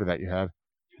Cleaver that you had?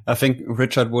 I think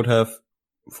Richard would have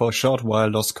for a short while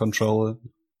lost control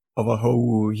over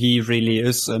who he really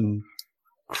is, and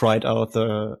cried out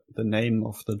the name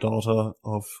of the daughter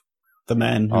of the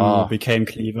man who became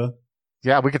Cleaver.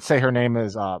 Yeah, we could say her name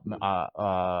is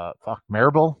Maribel.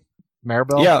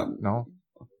 Maribel? Yeah. No.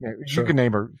 Yeah, sure. You can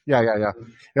name her. Yeah.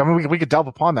 I mean, we could delve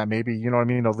upon that. Maybe, you know what I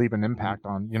mean? It'll leave an impact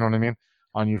on, you know what I mean,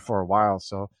 on you for a while.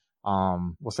 So,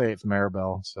 we'll say it's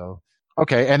Maribel. So,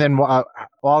 okay. And then I'll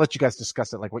let you guys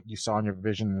discuss it, like what you saw in your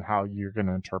vision and how you're going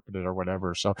to interpret it or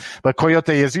whatever. So, but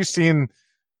Coyote, as you see him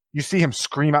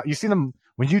scream out. You see them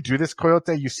when you do this,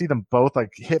 Coyote. You see them both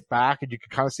like hit back, and you can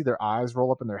kind of see their eyes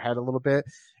roll up in their head a little bit.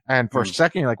 And for a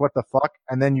second, you're like, "What the fuck?"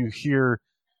 And then you hear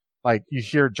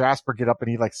Jasper get up, and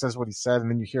he like says what he said, and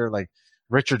then you hear like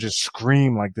Richard just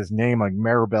scream like this name, like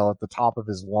Maribel, at the top of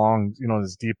his long,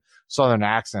 this deep Southern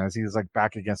accent as he's like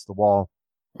back against the wall.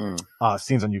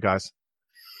 Scenes on you guys.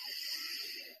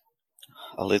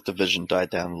 I'll let the vision die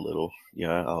down a little.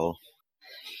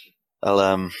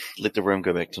 I'll let the room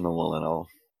go back to normal, and I'll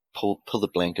pull the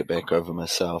blanket back over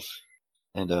myself,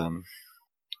 and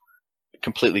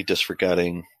completely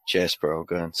disregarding Jasper, I'll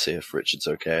go and see if Richard's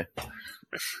okay.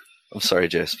 I'm sorry,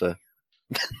 Jasper.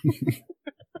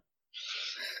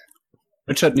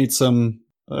 Richard needs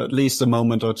at least a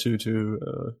moment or two to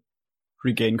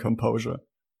regain composure.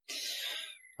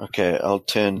 Okay, I'll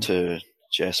turn to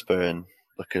Jasper and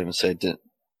look at him and say,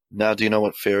 "Now, do you know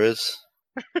what fear is?"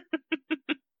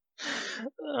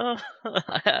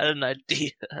 I had an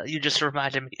idea. You just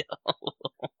reminded me.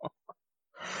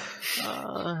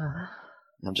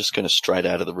 I'm just going to stride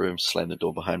out of the room, slam the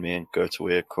door behind me, and go to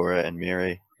where Cora and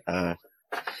Mary are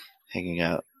hanging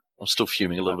out. I'm still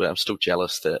fuming a little bit. I'm still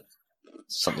jealous that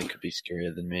something could be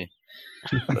scarier than me.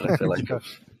 But I feel like,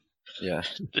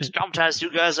 Just traumatized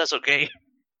you guys, that's okay.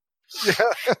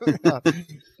 Yeah.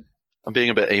 I'm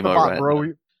being a bit emo right bro.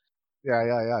 now.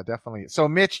 Yeah, definitely. So,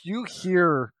 Mitch, you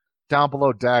hear down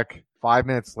below deck 5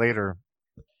 minutes later,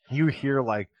 you hear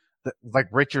like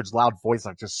Richard's loud voice,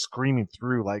 like just screaming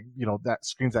through, like, that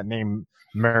screams that name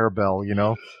Maribel,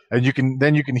 and you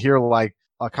can hear like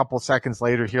a couple seconds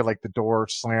later, hear like the door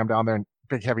slam down there and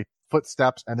big heavy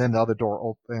footsteps, and then another door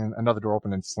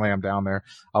open and slam down there.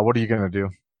 What are you going to do?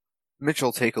 Mitch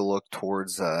will take a look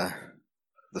towards the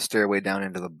stairway down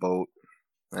into the boat,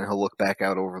 and he'll look back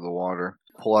out over the water,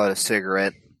 pull out a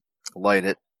cigarette, light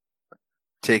it,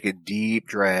 take a deep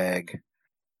drag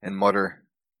and mutter,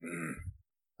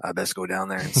 I best go down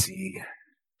there and see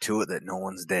to it that no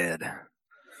one's dead.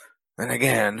 Then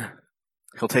again,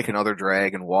 he'll take another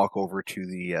drag and walk over to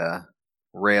the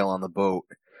rail on the boat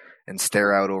and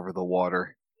stare out over the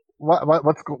water.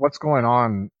 What's going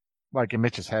on, like, in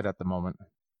Mitch's head at the moment?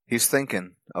 He's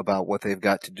thinking about what they've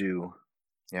got to do,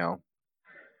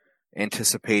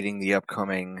 anticipating the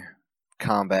upcoming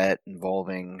combat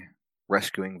involving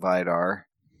rescuing Vidar,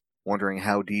 wondering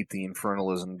how deep the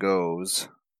infernalism goes,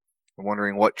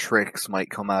 wondering what tricks might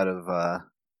come out of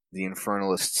the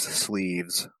infernalists'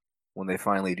 sleeves when they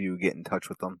finally do get in touch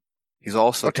with them. He's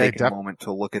also taking a moment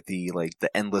to look at the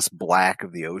endless black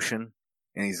of the ocean,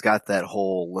 and he's got that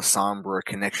whole La Sombra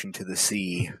connection to the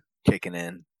sea kicking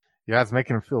in. Yeah, it's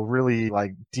making him feel really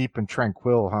deep and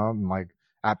tranquil, huh? And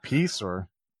at peace, or?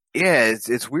 Yeah,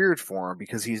 it's weird for him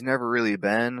because he's never really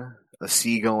been a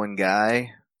seagoing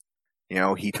guy.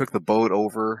 He took the boat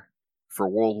over for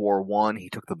World War I. He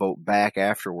took the boat back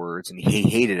afterwards, and he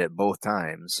hated it both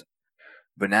times.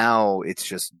 But now it's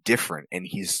just different, and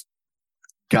he's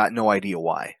got no idea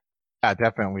why. Yeah,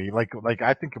 definitely.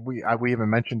 I think we even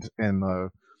mentioned in the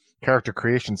character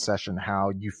creation session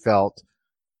how you felt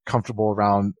comfortable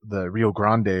around the Rio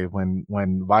Grande when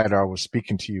Vidar was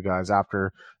speaking to you guys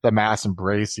after the mass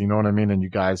embrace, you know what I mean? And you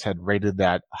guys had raided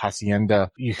that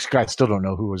hacienda. You guys still don't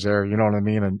know who was there, you know what I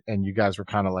mean? And you guys were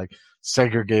kind of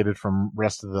segregated from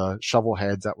rest of the shovel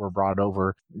heads that were brought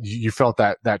over. You felt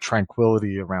that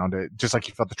tranquility around it, just like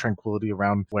you felt the tranquility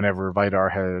around whenever Vidar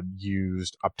had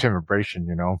used Optimibration,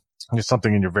 Just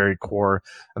something in your very core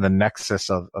and the nexus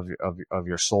of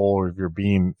your soul or of your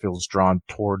being feels drawn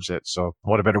towards it. So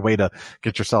what a better way to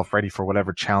get yourself ready for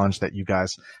whatever challenge that you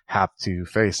guys have to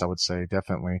face, I would say,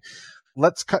 definitely.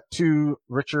 Let's cut to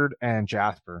Richard and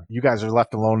Jasper. You guys are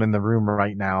left alone in the room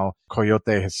right now.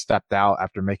 Coyote has stepped out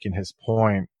after making his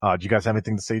point. Do you guys have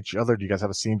anything to say to each other? Do you guys have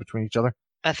a scene between each other?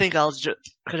 I think cause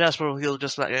Jasper, he'll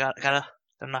just they're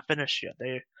not finished yet.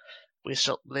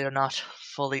 They're not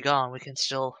fully gone. We can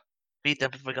still beat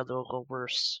them if we go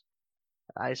worse.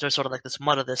 I sort of this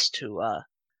mutter this to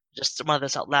just mutter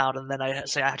this out loud, and then I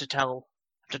say I have to tell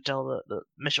the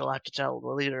Mitchell. I have to tell the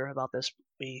leader about this.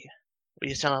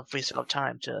 We still have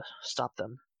time to stop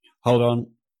them. Hold on,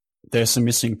 there's a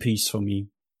missing piece for me.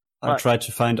 I tried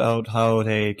to find out how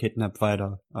they kidnapped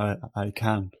Vidar. I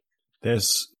can't.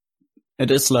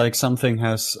 It is like something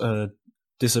has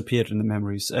disappeared in the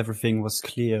memories. Everything was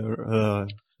clear,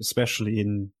 especially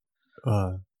in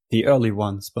the early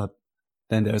ones, but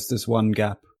then there's this one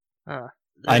gap.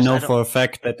 I know for a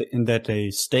fact that they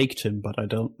staked him, but I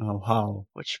don't know how.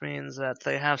 Which means that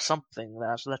they have something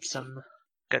that lets them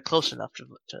get close enough to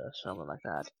someone like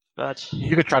that. But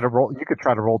you could try to roll. You could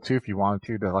try to roll too if you wanted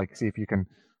to see if you can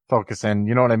focus in.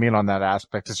 You know what I mean on that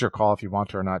aspect. It's your call if you want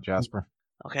to or not, Jasper.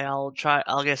 Okay, I'll try.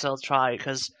 I guess I'll try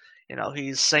because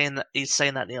he's saying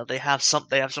that they have some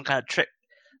kind of trick.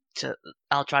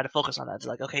 I'll try to focus on that. It's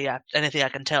okay, yeah, anything I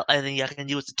can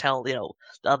use to tell the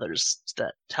others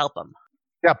that help them.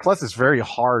 Yeah, plus it's very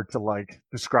hard to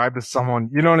describe to someone,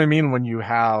 you know what I mean, when you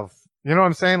have, you know what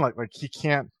I'm saying? He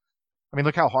can't, I mean,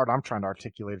 look how hard I'm trying to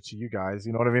articulate it to you guys,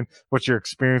 you know what I mean? What you're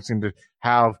experiencing to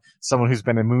have someone who's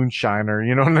been a moonshiner,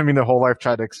 you know what I mean, their whole life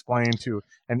try to explain to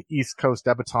an East Coast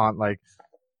debutante,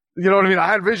 you know what I mean? I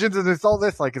had visions and it's all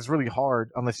this, it's really hard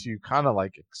unless you kind of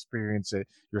experience it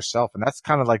yourself. And that's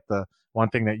kind of the one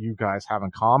thing that you guys have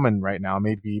in common right now.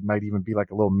 Maybe might even be a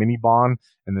little mini bond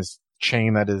in this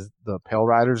chain that is the Pale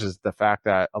Riders, is the fact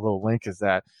that a little link is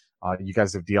that you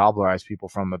guys have Diabloized people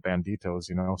from the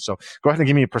Banditos, So go ahead and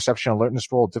give me a perception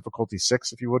alertness roll, difficulty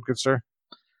 6, if you would, good sir.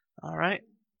 All right.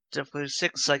 Difficulty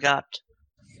 6, I got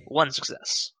 1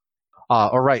 success.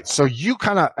 All right. So you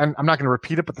kind of, and I'm not going to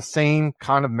repeat it, but the same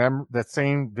kind of that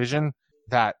same vision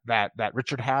that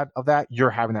Richard had of that, you're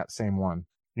having that same one.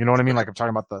 You know what I mean? I'm talking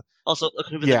about the. Also, it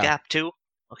could be the gap too.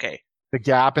 Okay. The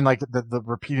gap and the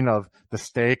repeating of the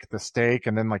stake,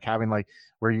 and then having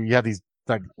where you have these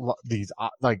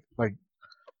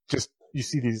just you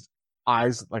see these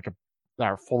eyes that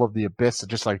are full of the abyss,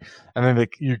 just and then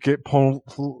you get pulled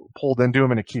into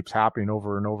them, and it keeps happening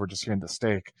over and over, just hearing the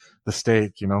stake,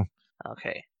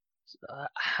 Okay,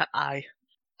 I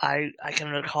can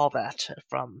recall that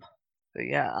from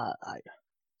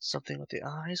something with the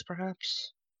eyes,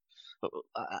 perhaps.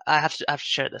 I have to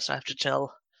share this. I have to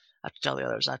tell the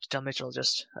others. I have to tell Mitchell.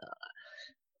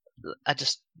 I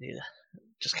just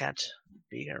can't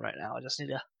be here right now. I just need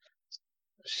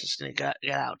to get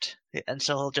out. And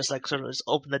so he'll just sort of just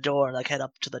open the door and head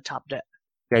up to the top deck.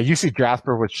 Yeah, you see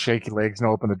Jasper with shaky legs and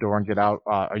open the door and get out.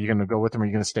 Are you going to go with him? Are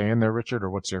you going to stay in there, Richard, or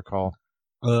what's your call?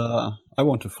 I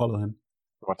want to follow him.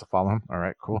 You want to follow him? All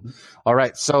right, cool. Mhm. All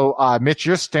right, so Mitch,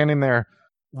 you're standing there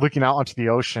looking out onto the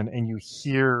ocean, and you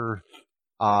hear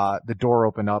the door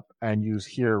open up, and you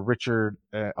hear Richard,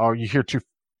 or you hear two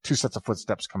sets of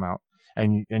footsteps come out,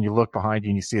 and you look behind you,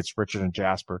 and you see it's Richard and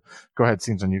Jasper. Go ahead,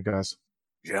 scenes on you guys.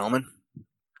 Gentlemen,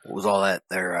 what was all that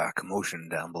there commotion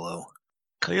down below?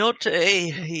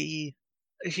 Coyote,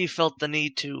 he felt the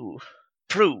need to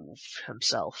prove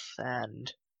himself,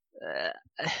 and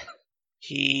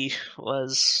he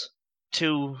was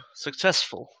too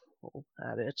successful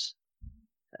at it.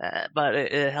 But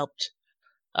it helped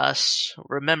us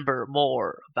remember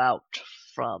more about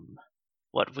from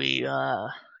what we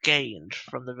gained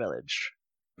from the village.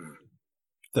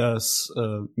 Does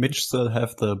Mitch still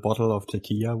have the bottle of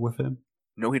tequila with him?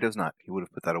 No, he does not. He would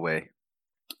have put that away.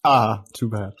 Ah, too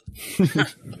bad.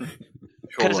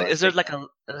 Is there like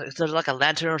a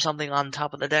lantern or something on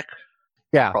top of the deck?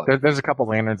 Yeah, Probably. there's a couple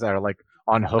lanterns that are like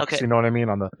on hooks. Okay. You know what I mean?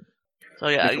 On the So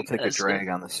yeah, Mitch will take a drag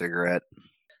on the cigarette.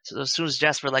 So as soon as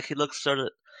Jasper he looks sort of,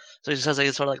 so he says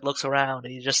he sort of like looks around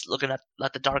and he's just looking at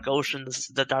the dark ocean,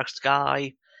 the dark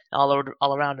sky, all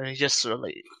around, and he just sort of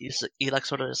like he like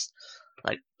sort of just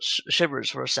like shivers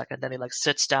for a second, then he like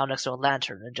sits down next to a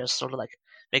lantern and just sort of like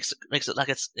makes it like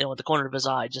it's at the corner of his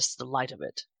eye, just the light of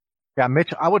it. Yeah,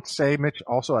 Mitch, I would say, Mitch,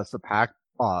 also as the pack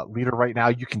leader right now,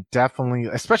 you can definitely,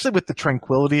 especially with the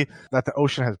tranquility that the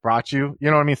ocean has brought you, you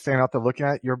know what I mean, standing out there looking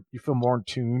at it, you feel more in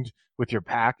tuned with your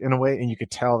pack in a way, and you could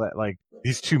tell that, like,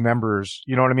 these two members,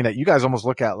 you know what I mean, that you guys almost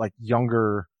look at like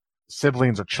younger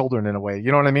siblings or children in a way,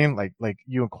 you know what I mean? Like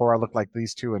you and Cora look like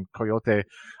these two, and Coyote,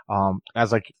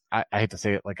 as like, I hate to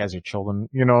say it, like as your children,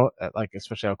 you know, like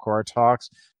especially how Cora talks,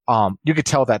 you could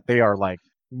tell that they are like,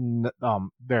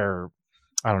 they're,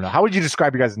 I don't know. How would you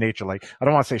describe your guys' nature? Like, I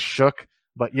don't want to say shook,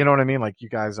 but you know what I mean? Like, you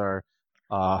guys are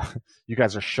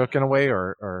shook in a way,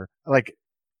 or like,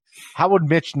 how would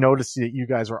Mitch notice that you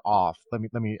guys are off? Let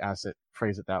me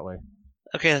phrase it that way.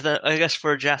 Okay, I guess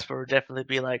for Jasper, it would definitely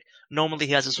be like, normally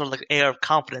he has a sort of like air of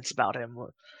confidence about him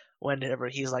whenever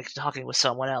he's like talking with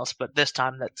someone else, but this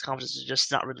time that confidence is just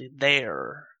not really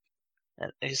there.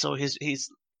 And so he's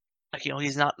like,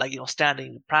 he's not like,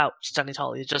 standing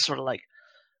tall. He's just sort of like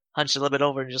hunched a little bit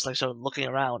over and just like sort of looking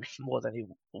around more than he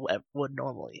would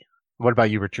normally. What about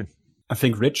you, Richard? I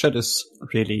think Richard is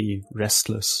really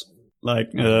restless.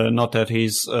 Like, not that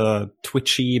he's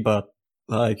twitchy, but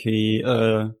like he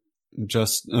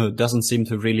just doesn't seem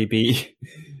to really be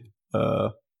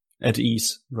at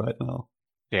ease right now.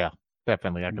 Yeah,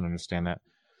 definitely. I can understand that.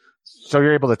 So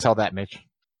you're able to tell that, Mitch.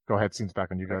 Go ahead, scene's back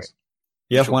on you guys.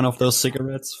 You have one of those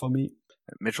cigarettes for me?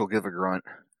 Mitch will give a grunt.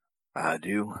 I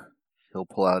do. He'll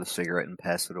pull out a cigarette and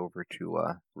pass it over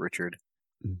to Richard.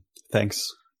 Thanks.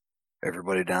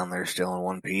 Everybody down there still in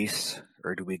one piece,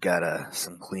 or do we got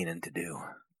some cleaning to do?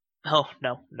 Oh,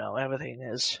 no, everything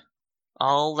is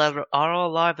all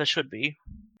alive that should be.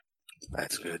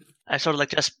 That's good. I sort of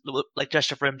like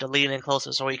gesture for him to lean in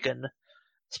closer so he can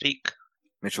speak.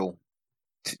 Mitchell,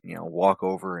 walk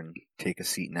over and take a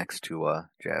seat next to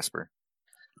Jasper.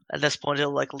 At this point,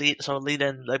 he'll like lean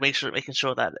in, like making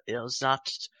sure that it's not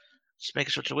just making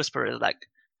sure to whisper like,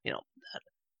 that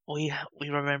we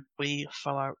remember we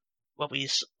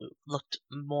looked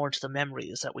more into the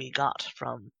memories that we got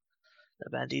from the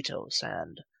banditos,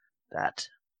 and that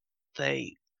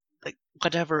they like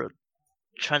whatever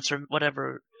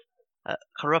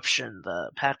corruption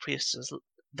the pack priest has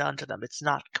done to them, it's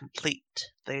not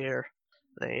complete. They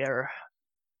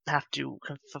have to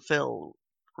fulfill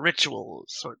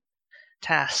rituals or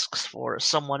tasks for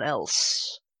someone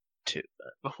else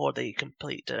before they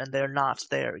complete, and they're not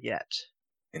there yet.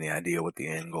 Any idea what the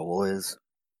end goal is?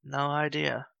 No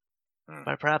idea.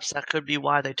 But perhaps that could be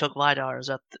why they took Vidar, is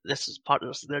that this is part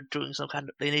of, they're doing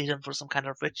they need him for some kind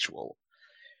of ritual,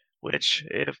 which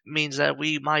it means that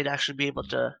we might actually be able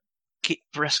to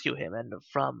rescue him and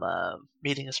from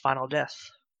meeting his final death.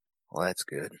 Well, that's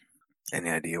good. Any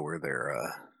idea where they're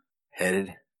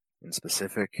headed in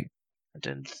specific? I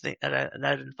didn't think, and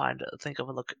I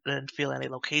didn't feel any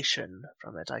location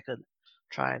from it. I could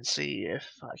try and see if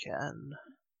I can.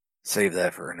 Save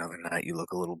that for another night. You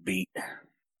look a little beat.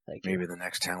 Thank you. Maybe the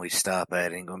next time we stop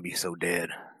at it ain't gonna be so dead.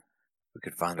 We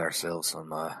could find ourselves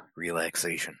some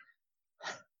relaxation.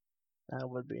 That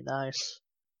would be nice.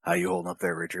 How you holding up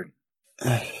there, Richard?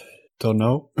 Don't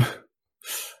know.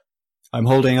 I'm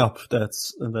holding up.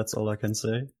 That's all I can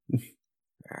say.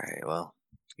 Alright, well,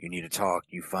 you need to talk.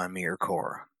 You find me or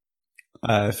Cora.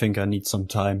 I think I need some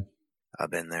time.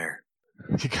 I've been there.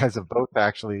 You guys have both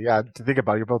actually, yeah, to think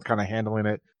about it, you're both kind of handling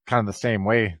it kind of the same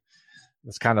way.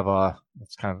 That's kind of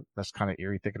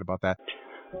eerie thinking about that.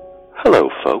 Hello,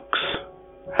 folks.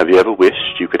 Have you ever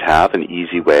wished you could have an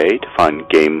easy way to find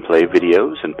gameplay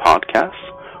videos and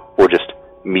podcasts, or just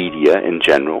media in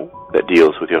general that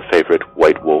deals with your favorite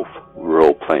White Wolf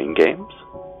role-playing games?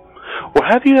 Or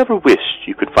have you ever wished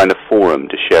you could find a forum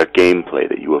to share gameplay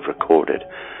that you have recorded,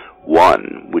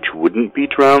 one which wouldn't be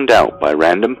drowned out by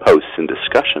random posts and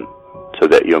discussion, so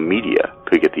that your media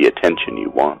could get the attention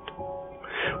you want?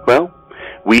 Well,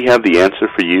 we have the answer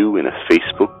for you in a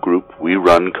Facebook group we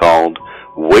run called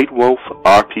White Wolf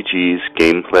RPGs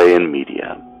Gameplay and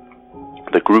Media.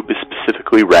 The group is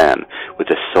specifically ran with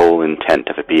the sole intent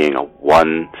of it being a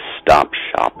one-stop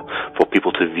shop for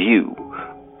people to view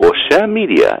or share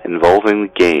media involving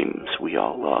the games we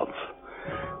all love.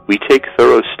 We take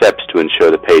thorough steps to ensure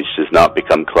the page does not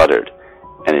become cluttered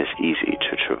and is easy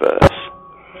to traverse.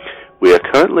 We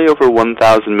are currently over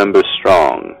 1,000 members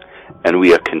strong, and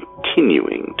we are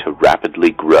continuing to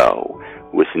rapidly grow,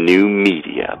 with new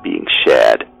media being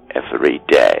shared every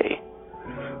day.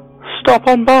 Stop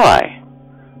on by.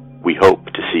 We hope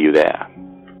to see you there.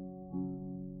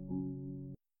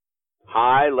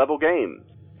 High Level Games,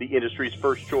 the industry's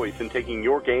first choice in taking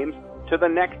your games to the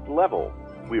next level.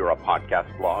 We are a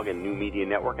podcast blog and new media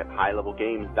network at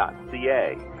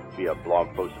highlevelgames.ca. We have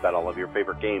blog posts about all of your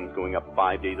favorite games going up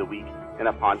 5 days a week, and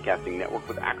a podcasting network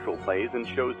with actual plays and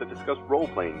shows that discuss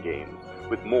role-playing games,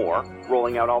 with more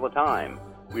rolling out all the time.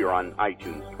 We are on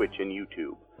iTunes, Twitch, and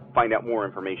YouTube. Find out more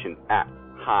information at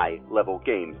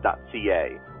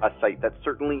highlevelgames.ca, a site that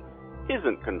certainly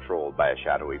isn't controlled by a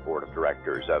shadowy board of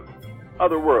directors of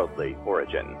otherworldly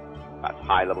origin. That's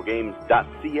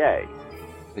highlevelgames.ca.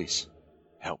 Please,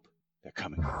 help. They're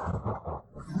coming.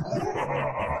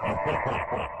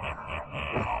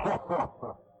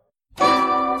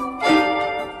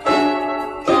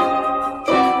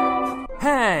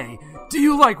 Hey, do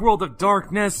you like World of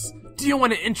Darkness? Do you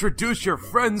want to introduce your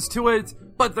friends to it?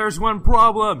 But there's one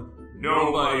problem.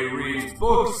 Nobody reads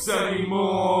books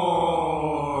anymore.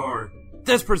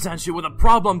 This presents you with a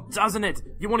problem, doesn't it?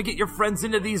 You want to get your friends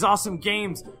into these awesome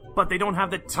games, but they don't have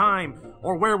the time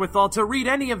or wherewithal to read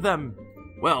any of them.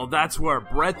 Well, that's where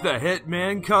Brett the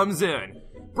Hitman comes in.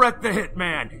 Brett the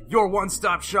Hitman, your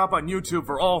one-stop shop on YouTube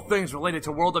for all things related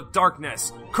to World of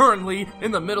Darkness. Currently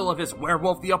in the middle of his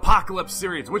Werewolf the Apocalypse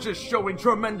series, which is showing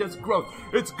tremendous growth.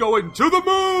 It's going to the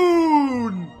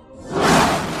moon!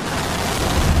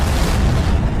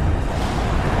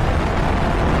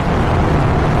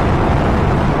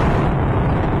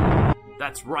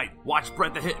 That's right, watch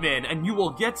Brett the Hitman and you will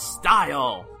get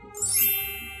style.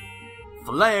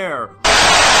 Flair.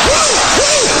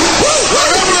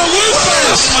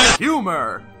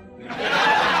 Humor.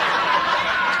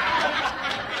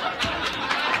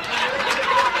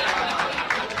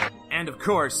 And of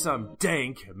course, some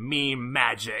dank meme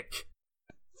magic.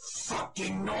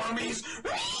 Fucking normies.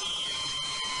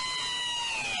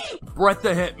 Brett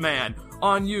the Hitman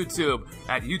on YouTube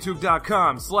at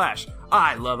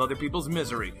youtube.com/I Love Other People's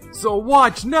Misery. So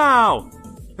watch now!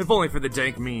 If only for the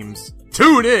dank memes.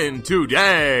 Tune in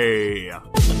today!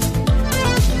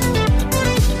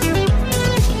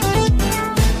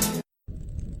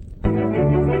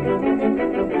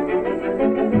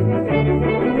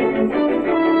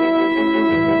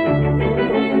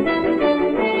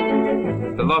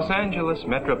 The Los Angeles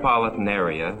metropolitan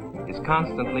area is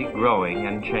constantly growing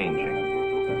and changing.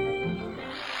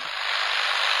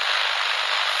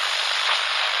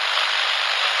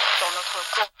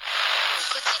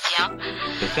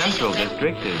 The Central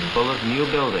District is full of new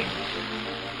buildings.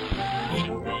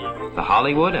 The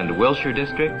Hollywood and Wilshire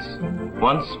districts,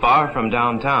 once far from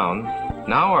downtown,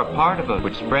 now are part of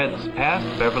which spreads past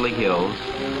Beverly Hills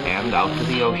and out to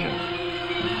the ocean.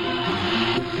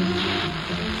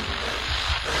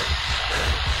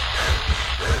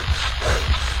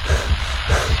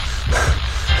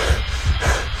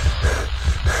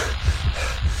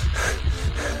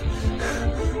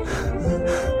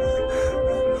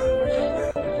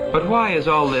 But why is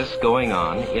all this going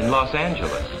on in Los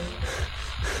Angeles?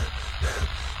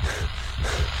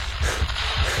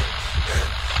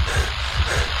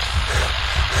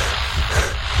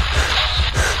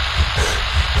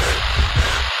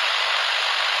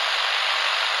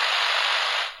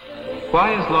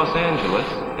 Why is Los Angeles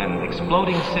an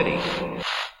exploding city?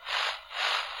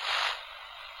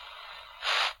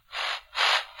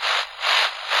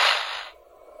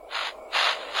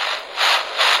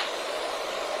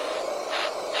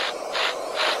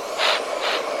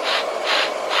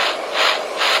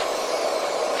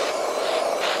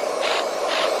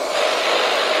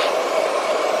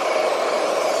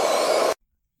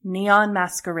 Neon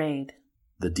Masquerade.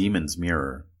 The Demon's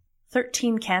Mirror.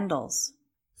 13 Candles.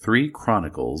 3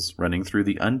 chronicles running through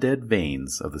the undead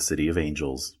veins of the City of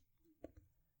Angels.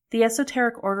 The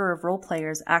Esoteric Order of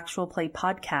Roleplayers Actual Play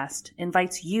Podcast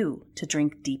invites you to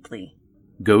drink deeply.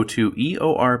 Go to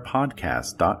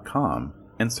eorpodcast.com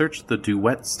and search the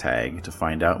Duets tag to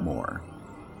find out more.